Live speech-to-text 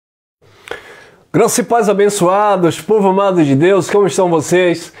Graça e paz abençoados, povo amado de Deus, como estão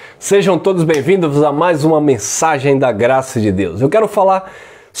vocês? Sejam todos bem-vindos a mais uma mensagem da graça de Deus. Eu quero falar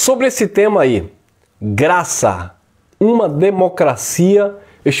sobre esse tema aí, graça, uma democracia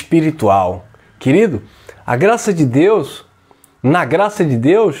espiritual. Querido, a graça de Deus, na graça de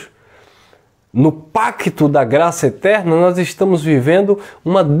Deus, no pacto da graça eterna, nós estamos vivendo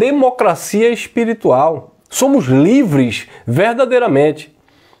uma democracia espiritual. Somos livres verdadeiramente.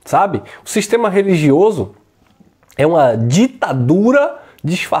 Sabe? O sistema religioso é uma ditadura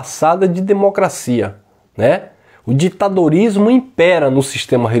disfarçada de democracia, né? O ditadorismo impera no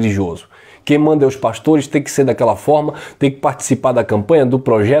sistema religioso. Quem manda é os pastores, tem que ser daquela forma, tem que participar da campanha, do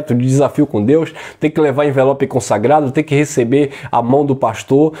projeto, de desafio com Deus, tem que levar envelope consagrado, tem que receber a mão do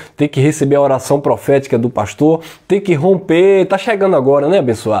pastor, tem que receber a oração profética do pastor, tem que romper, tá chegando agora, né,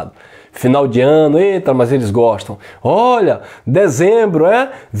 abençoado? Final de ano, eita, mas eles gostam. Olha, dezembro,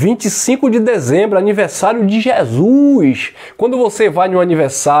 25 de dezembro, aniversário de Jesus. Quando você vai no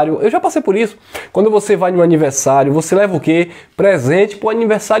aniversário, eu já passei por isso. Quando você vai no aniversário, você leva o quê? Presente para o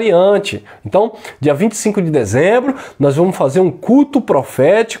aniversariante. Então, dia 25 de dezembro, nós vamos fazer um culto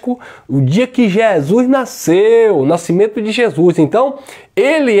profético, o dia que Jesus nasceu, o nascimento de Jesus. Então,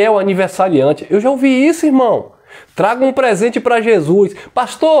 ele é o aniversariante. Eu já ouvi isso, irmão. Traga um presente para Jesus.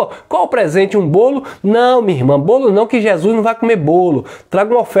 Pastor, qual o presente? Um bolo? Não, minha irmã, bolo não, que Jesus não vai comer bolo.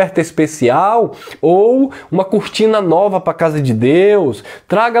 Traga uma oferta especial ou uma cortina nova para a casa de Deus.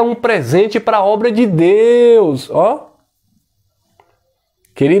 Traga um presente para a obra de Deus. Ó.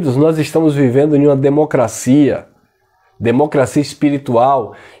 Queridos, nós estamos vivendo em uma democracia. Democracia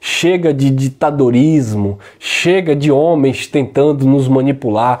espiritual. Chega de ditadorismo. Chega de homens tentando nos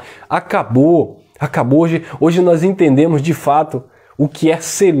manipular. Acabou. Acabou. Hoje nós entendemos de fato o que é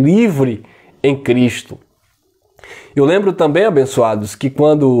ser livre em Cristo. Eu lembro também, abençoados, que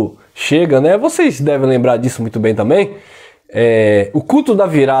quando chega, né? Vocês devem lembrar disso muito bem também. O culto da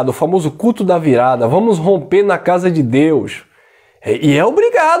virada, o famoso culto da virada. Vamos romper na casa de Deus. E é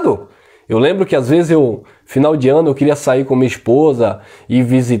obrigado. Eu lembro que às vezes final de ano, eu queria sair com minha esposa e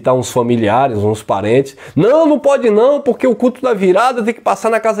visitar uns familiares, uns parentes. Não, não pode não, porque o culto da virada tem que passar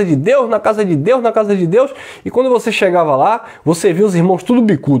na casa de Deus, na casa de Deus, na casa de Deus. E quando você chegava lá, você via os irmãos tudo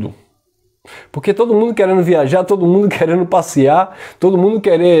bicudo. Porque todo mundo querendo viajar, todo mundo querendo passear, todo mundo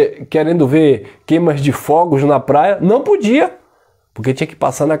querendo ver queimas de fogos na praia. Não podia, porque tinha que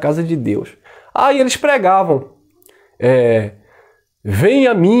passar na casa de Deus. Aí eles pregavam. Venha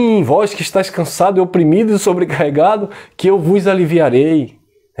a mim, vós que estáis cansado e oprimido e sobrecarregado, que eu vos aliviarei.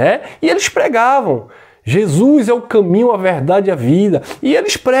 E eles pregavam. Jesus é o caminho, a verdade e a vida. E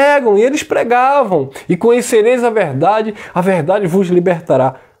eles pregam, e eles pregavam. E conhecereis a verdade vos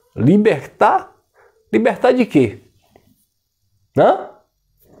libertará. Libertar? Libertar de quê?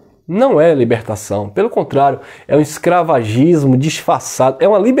 Não é libertação. Pelo contrário, é um escravagismo disfarçado. É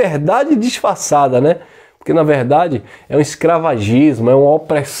uma liberdade disfarçada, né? Porque, na verdade, é um escravagismo, é uma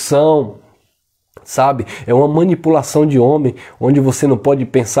opressão, sabe? É uma manipulação de homem, onde você não pode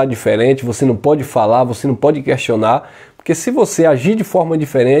pensar diferente, você não pode falar, você não pode questionar, porque se você agir de forma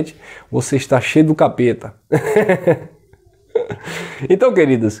diferente, você está cheio do capeta. Então,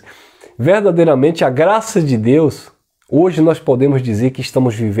 queridos, verdadeiramente a graça de Deus, hoje nós podemos dizer que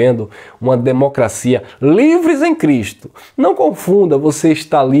estamos vivendo uma democracia livres em Cristo. Não confunda você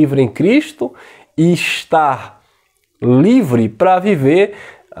estar livre em Cristo e estar livre para viver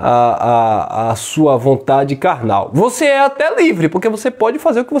a sua vontade carnal. Você é até livre, porque você pode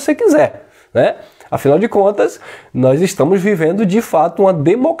fazer o que você quiser, né? Afinal de contas, nós estamos vivendo de fato uma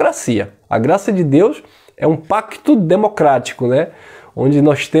democracia. A graça de Deus é um pacto democrático, né? Onde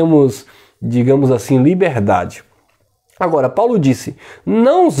nós temos, digamos assim, liberdade. Agora, Paulo disse,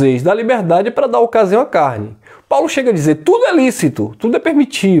 não useis da liberdade para dar ocasião à carne. Paulo chega a dizer, tudo é lícito, tudo é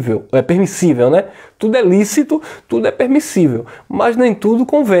permissível, né? Tudo é lícito, tudo é permissível, mas nem tudo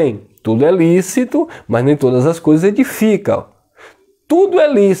convém. Tudo é lícito, mas nem todas as coisas edificam. Tudo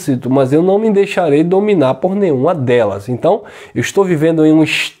é lícito, mas eu não me deixarei dominar por nenhuma delas. Então, eu estou vivendo em um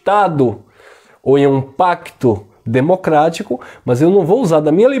estado ou em um pacto democrático, mas eu não vou usar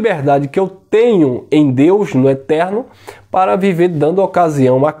da minha liberdade que eu tenho em Deus, no eterno, para viver dando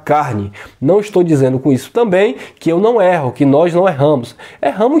ocasião à carne. Não estou dizendo com isso também que eu não erro, que nós não erramos.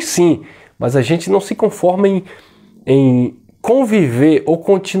 Erramos sim, mas a gente não se conforma em conviver ou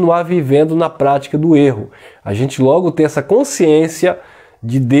continuar vivendo na prática do erro. A gente logo tem essa consciência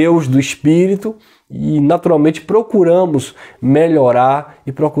de Deus, do Espírito, e naturalmente procuramos melhorar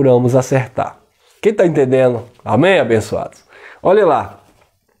e procuramos acertar. Quem está entendendo? Amém, abençoados? Olha lá.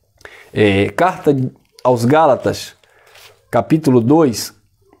 Carta aos Gálatas, capítulo 2,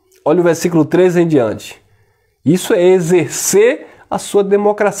 Olha o versículo 13 em diante. Isso é exercer a sua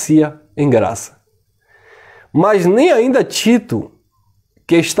democracia em graça. Mas nem ainda Tito,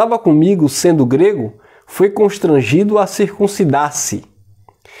 que estava comigo sendo grego, foi constrangido a circuncidar-se.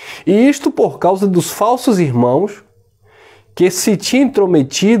 E isto por causa dos falsos irmãos que se tinham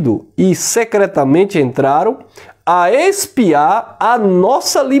intrometido e secretamente entraram a espiar a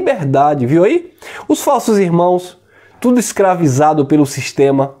nossa liberdade. Viu aí? Os falsos irmãos, tudo escravizado pelo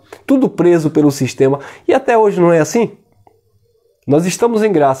sistema, tudo preso pelo sistema. E até hoje não é assim? Nós estamos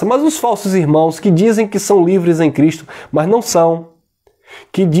em graça, mas os falsos irmãos que dizem que são livres em Cristo, mas não são.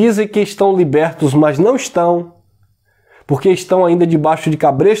 Que dizem que estão libertos, mas não estão. Porque estão ainda debaixo de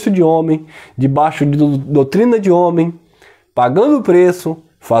cabresto de homem, debaixo de doutrina de homem, pagando preço,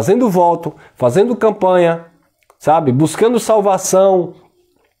 fazendo voto, fazendo campanha, sabe? Buscando salvação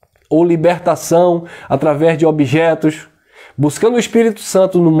ou libertação através de objetos, buscando o Espírito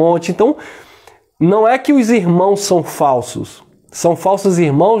Santo no monte. Então, não é que os irmãos são falsos. São falsos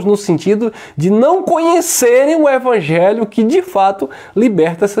irmãos no sentido de não conhecerem o evangelho que de fato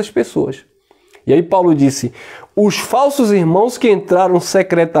liberta essas pessoas. E aí Paulo disse, os falsos irmãos que entraram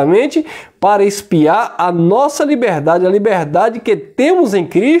secretamente para espiar a nossa liberdade, a liberdade que temos em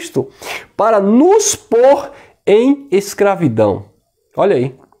Cristo, para nos pôr em escravidão. Olha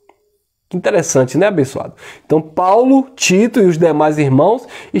aí. Que interessante, né, abençoado? Então Paulo, Tito e os demais irmãos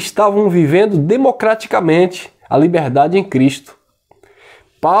estavam vivendo democraticamente a liberdade em Cristo.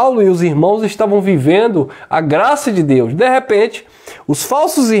 Paulo e os irmãos estavam vivendo a graça de Deus. De repente, os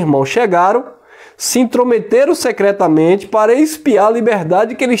falsos irmãos chegaram, se intrometeram secretamente para espiar a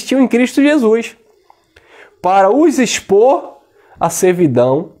liberdade que eles tinham em Cristo Jesus, para os expor à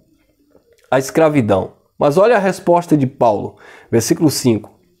servidão, à escravidão. Mas olha a resposta de Paulo, versículo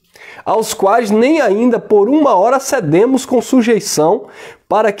 5. Aos quais nem ainda por uma hora cedemos com sujeição,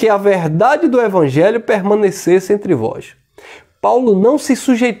 para que a verdade do evangelho permanecesse entre vós. Paulo não se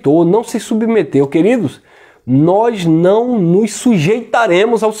sujeitou, não se submeteu. Queridos, nós não nos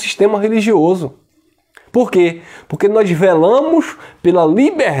sujeitaremos ao sistema religioso. Por quê? Porque nós velamos pela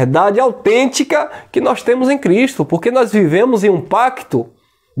liberdade autêntica que nós temos em Cristo. Porque nós vivemos em um pacto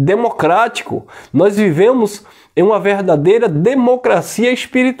democrático. Nós vivemos em uma verdadeira democracia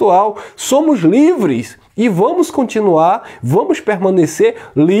espiritual. Somos livres e vamos continuar, vamos permanecer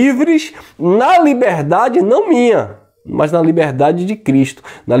livres na liberdade, não minha, mas na liberdade de Cristo,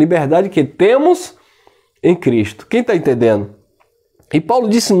 na liberdade que temos em Cristo. Quem está entendendo? E Paulo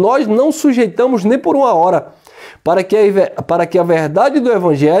disse, nós não sujeitamos nem por uma hora, para que a verdade do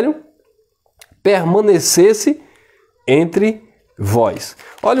Evangelho permanecesse entre vós.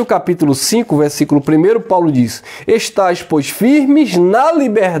 Olha o capítulo 5, versículo 1, Paulo diz, estais, pois, firmes na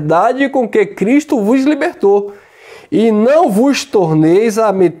liberdade com que Cristo vos libertou, e não vos torneis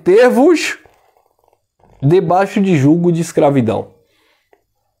a meter-vos debaixo de jugo de escravidão.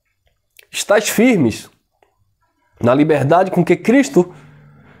 Estais firmes na liberdade com que Cristo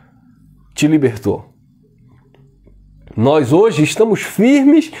te libertou. Nós hoje estamos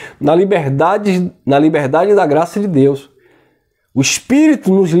firmes na liberdade da graça de Deus. O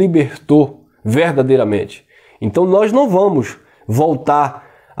Espírito nos libertou verdadeiramente. Então nós não vamos voltar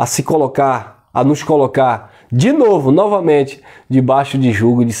a nos colocar de novo, novamente, debaixo de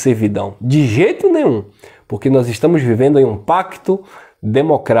jugo de servidão. De jeito nenhum. Porque nós estamos vivendo em um pacto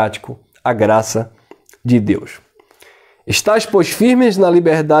democrático, a graça de Deus. Estais, pois, firmes na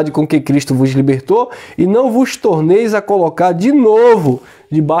liberdade com que Cristo vos libertou, e não vos torneis a colocar de novo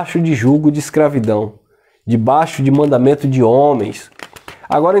debaixo de jugo de escravidão, debaixo de mandamento de homens.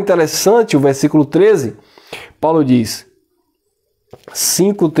 Agora interessante, o versículo 13, Paulo diz,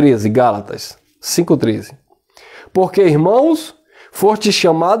 5:13, Gálatas 5:13. Porque, irmãos, fostes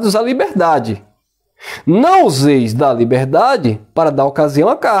chamados à liberdade. Não useis da liberdade para dar ocasião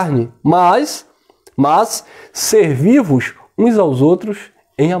à carne, mas servi-vos uns aos outros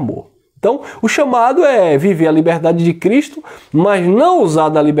em amor. Então, o chamado é viver a liberdade de Cristo, mas não usar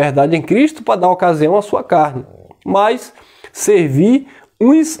da liberdade em Cristo para dar ocasião à sua carne, mas servir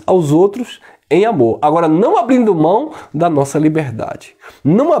uns aos outros em amor. Agora, não abrindo mão da nossa liberdade,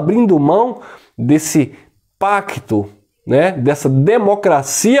 não abrindo mão desse pacto, né, dessa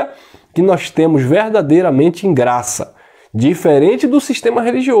democracia que nós temos verdadeiramente em graça, diferente do sistema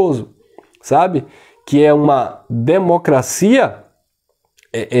religioso, sabe? Que é uma democracia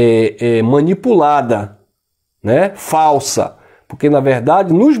manipulada, né? Falsa, porque na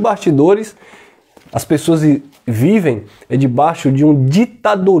verdade nos bastidores as pessoas vivem debaixo de um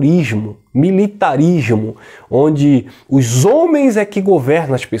ditadorismo, militarismo, onde os homens é que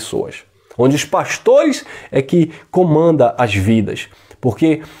governam as pessoas, onde os pastores é que comandam as vidas.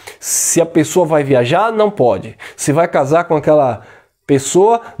 Porque se a pessoa vai viajar, não pode. Se vai casar com aquela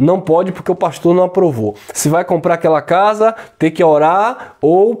pessoa, não pode porque o pastor não aprovou. Se vai comprar aquela casa, tem que orar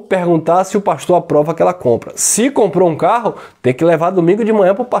ou perguntar se o pastor aprova aquela compra. Se comprou um carro, tem que levar domingo de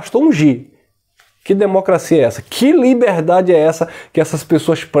manhã para o pastor ungir. Que democracia é essa? Que liberdade é essa que essas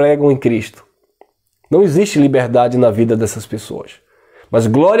pessoas pregam em Cristo? Não existe liberdade na vida dessas pessoas. Mas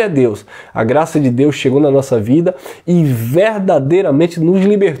glória a Deus, a graça de Deus chegou na nossa vida e verdadeiramente nos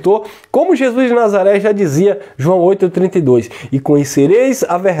libertou, como Jesus de Nazaré já dizia, João 8,32, e conhecereis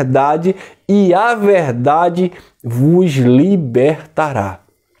a verdade e a verdade vos libertará.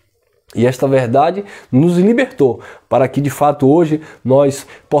 E esta verdade nos libertou, para que de fato hoje nós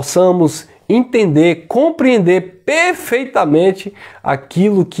possamos entender, compreender perfeitamente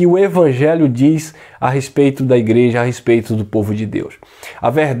aquilo que o Evangelho diz a respeito da igreja, a respeito do povo de Deus. A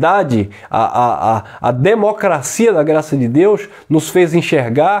verdade, a democracia da graça de Deus nos fez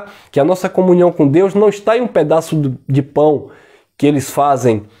enxergar que a nossa comunhão com Deus não está em um pedaço de pão que eles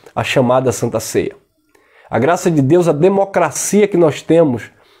fazem a chamada Santa Ceia. A graça de Deus, a democracia que nós temos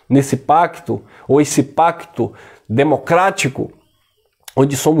nesse pacto, ou esse pacto democrático,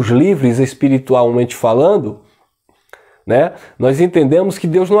 onde somos livres espiritualmente falando, né? Nós entendemos que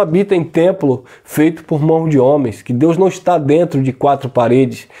Deus não habita em templo feito por mão de homens, que Deus não está dentro de quatro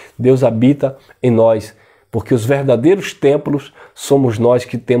paredes, Deus habita em nós, porque os verdadeiros templos somos nós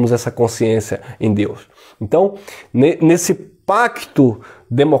que temos essa consciência em Deus. Então, nesse pacto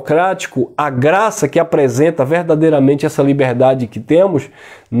democrático, a graça que apresenta verdadeiramente essa liberdade que temos,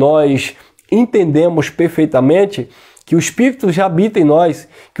 nós entendemos perfeitamente que o Espírito já habita em nós,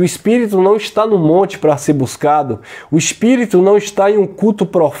 que o Espírito não está no monte para ser buscado, o Espírito não está em um culto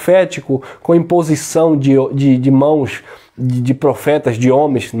profético com imposição de mãos de profetas, de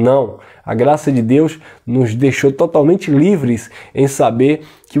homens, não. A graça de Deus nos deixou totalmente livres em saber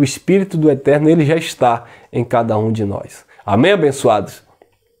que o Espírito do Eterno ele já está em cada um de nós. Amém, abençoados?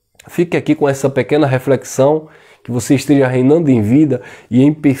 Fique aqui com essa pequena reflexão, que você esteja reinando em vida e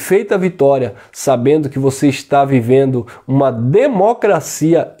em perfeita vitória, sabendo que você está vivendo uma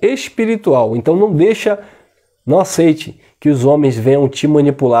democracia espiritual. Então não aceite que os homens venham te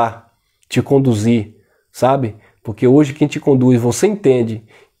manipular, te conduzir, sabe? Porque hoje quem te conduz, você entende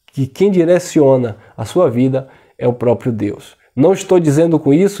que quem direciona a sua vida é o próprio Deus. Não estou dizendo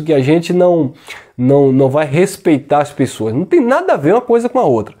com isso que a gente não vai respeitar as pessoas. Não tem nada a ver uma coisa com a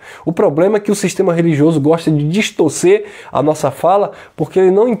outra. O problema é que o sistema religioso gosta de distorcer a nossa fala porque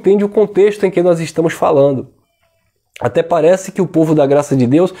ele não entende o contexto em que nós estamos falando. Até parece que o povo da graça de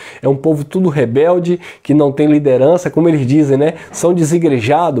Deus é um povo tudo rebelde, que não tem liderança, como eles dizem, né? São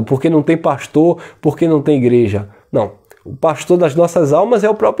desigrejados porque não tem pastor, porque não tem igreja. Não. O pastor das nossas almas é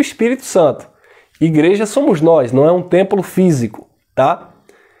o próprio Espírito Santo. Igreja somos nós, não é um templo físico, tá?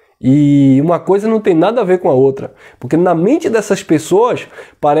 E uma coisa não tem nada a ver com a outra, porque na mente dessas pessoas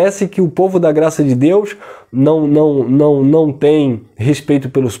parece que o povo da graça de Deus não tem respeito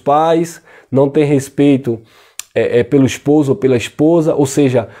pelos pais, não tem respeito pelo esposo ou pela esposa, ou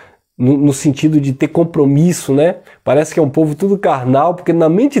seja, no sentido de ter compromisso, né? Parece que é um povo tudo carnal, porque na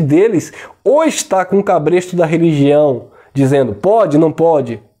mente deles ou está com o cabresto da religião, dizendo pode, não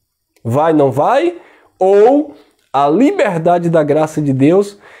pode, vai, não vai, ou a liberdade da graça de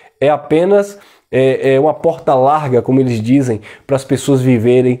Deus é apenas uma porta larga, como eles dizem, para as pessoas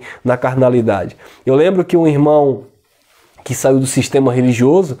viverem na carnalidade. Eu lembro que um irmão que saiu do sistema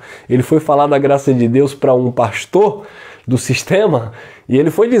religioso, ele foi falar da graça de Deus para um pastor do sistema, e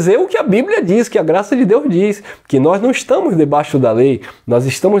ele foi dizer o que a Bíblia diz, que a graça de Deus diz, que nós não estamos debaixo da lei, nós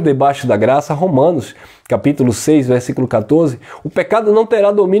estamos debaixo da graça. Romanos, capítulo 6, versículo 14, o pecado não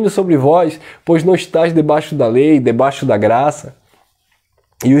terá domínio sobre vós, pois não estáis debaixo da lei, debaixo da graça.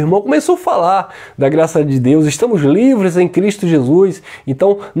 E o irmão começou a falar da graça de Deus, estamos livres em Cristo Jesus,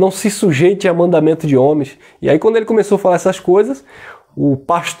 então não se sujeite a mandamento de homens. E aí quando ele começou a falar essas coisas, o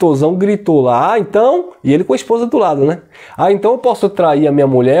pastorzão gritou lá, então, e ele com a esposa do lado, né? Então eu posso trair a minha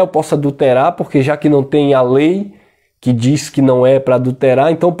mulher, eu posso adulterar, porque já que não tem a lei que diz que não é para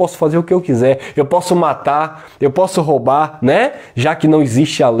adulterar, então eu posso fazer o que eu quiser. Eu posso matar, eu posso roubar, né? Já que não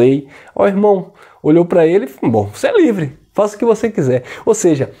existe a lei. O irmão olhou para ele e falou, bom, você é livre, faça o que você quiser. Ou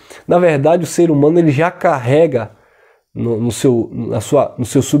seja, na verdade o ser humano ele já carrega no seu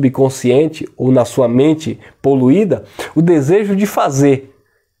subconsciente ou na sua mente poluída o desejo de fazer,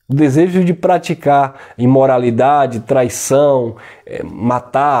 o desejo de praticar imoralidade, traição,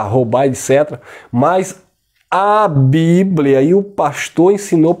 matar, roubar, etc. Mas a Bíblia e o pastor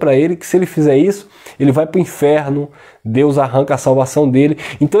ensinou para ele que se ele fizer isso, ele vai para o inferno, Deus arranca a salvação dele.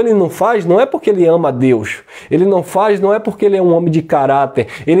 Então ele não faz, não é porque ele ama Deus. Ele não faz, não é porque ele é um homem de caráter.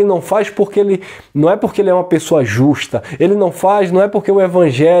 Ele não faz não é porque ele é uma pessoa justa. Ele não faz, não é porque o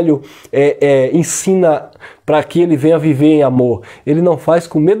evangelho ensina para que ele venha viver em amor. Ele não faz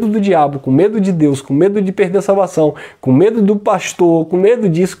com medo do diabo, com medo de Deus, com medo de perder a salvação, com medo do pastor, com medo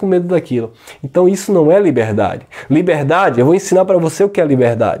disso, com medo daquilo. Então isso não é liberdade. Liberdade, eu vou ensinar para você o que é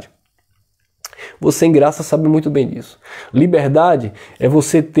liberdade. Você em graça sabe muito bem disso. Liberdade é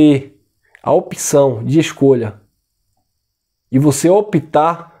você ter a opção de escolha e você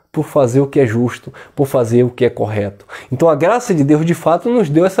optar por fazer o que é justo, por fazer o que é correto. Então a graça de Deus de fato nos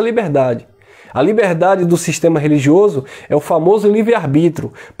deu essa liberdade. A liberdade do sistema religioso é o famoso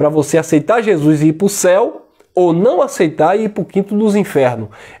livre-arbítrio para você aceitar Jesus e ir para o céu ou não aceitar e ir para o quinto dos infernos.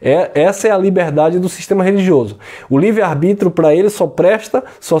 Essa é a liberdade do sistema religioso. O livre-arbítrio para ele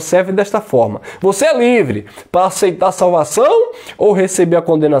só serve desta forma. Você é livre para aceitar a salvação ou receber a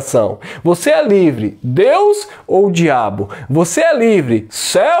condenação. Você é livre, Deus ou o diabo. Você é livre,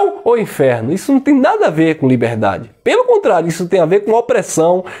 céu ou inferno. Isso não tem nada a ver com liberdade. Pelo contrário, isso tem a ver com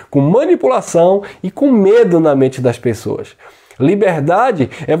opressão, com manipulação e com medo na mente das pessoas. Liberdade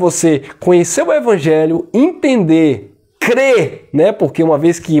é você conhecer o evangelho, entender, crer, né? Porque uma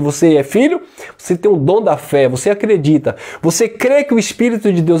vez que você é filho, você tem o dom da fé, você acredita. Você crê que o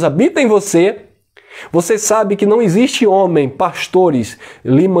Espírito de Deus habita em você. Você sabe que não existe homem, pastores,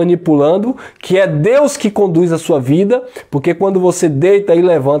 lhe manipulando, que é Deus que conduz a sua vida, porque quando você deita e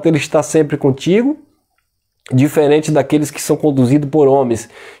levanta, Ele está sempre contigo. Diferente daqueles que são conduzidos por homens,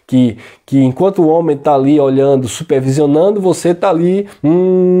 que enquanto o homem está ali olhando, supervisionando, você está ali,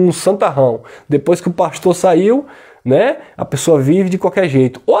 santarrão. Depois que o pastor saiu, né, a pessoa vive de qualquer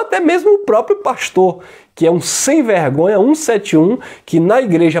jeito. Ou até mesmo o próprio pastor, que é um sem vergonha, 171, que na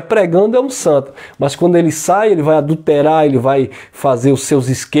igreja pregando é um santo. Mas quando ele sai, ele vai adulterar, ele vai fazer os seus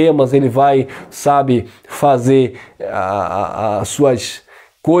esquemas, ele vai, fazer as suas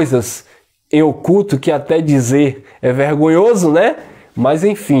coisas em oculto, que até dizer é vergonhoso, né? Mas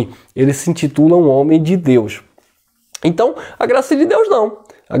enfim, ele se intitula um homem de Deus. Então, a graça de Deus não.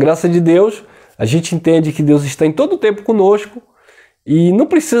 A graça de Deus, a gente entende que Deus está em todo o tempo conosco e não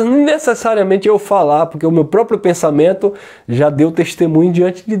precisa nem necessariamente eu falar, porque o meu próprio pensamento já deu testemunho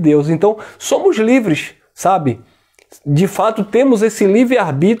diante de Deus. Então, somos livres, sabe? De fato, temos esse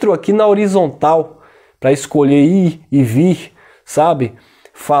livre-arbítrio aqui na horizontal para escolher ir e vir, sabe?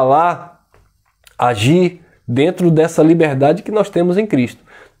 Falar, agir dentro dessa liberdade que nós temos em Cristo.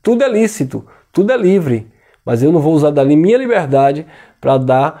 Tudo é lícito, tudo é livre, mas eu não vou usar dali minha liberdade para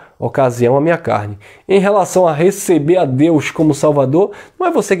dar ocasião à minha carne. Em relação a receber a Deus como Salvador, não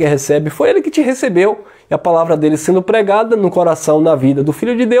é você que recebe, foi Ele que te recebeu. E a palavra dele sendo pregada no coração, na vida do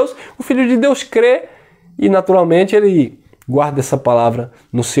Filho de Deus, o Filho de Deus crê e naturalmente ele guarda essa palavra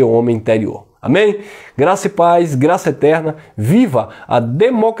no seu homem interior. Amém? Graça e paz, graça eterna, viva a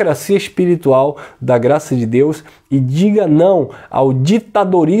democracia espiritual da graça de Deus e diga não ao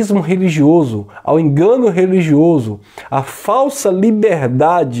ditadorismo religioso, ao engano religioso, à falsa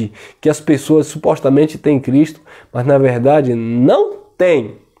liberdade que as pessoas supostamente têm em Cristo, mas na verdade não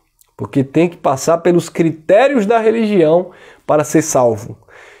têm, porque tem que passar pelos critérios da religião para ser salvo,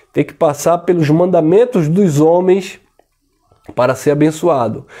 tem que passar pelos mandamentos dos homens para ser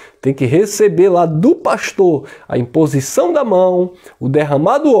abençoado. Tem que receber lá do pastor a imposição da mão, o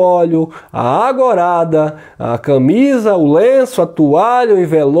derramado óleo, a água orada, a camisa, o lenço, a toalha, o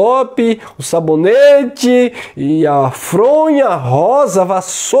envelope, o sabonete, e a fronha, a rosa, a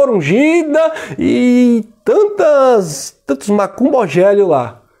vassoura ungida e tantos macumbogélios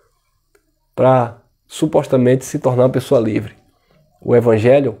lá para supostamente se tornar uma pessoa livre. O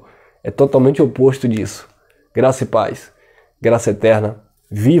evangelho é totalmente oposto disso. Graça e paz. Graça eterna,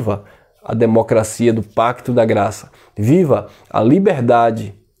 viva a democracia do pacto da graça. Viva a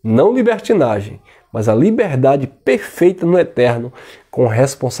liberdade, não libertinagem, mas a liberdade perfeita no eterno com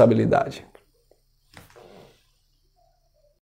responsabilidade.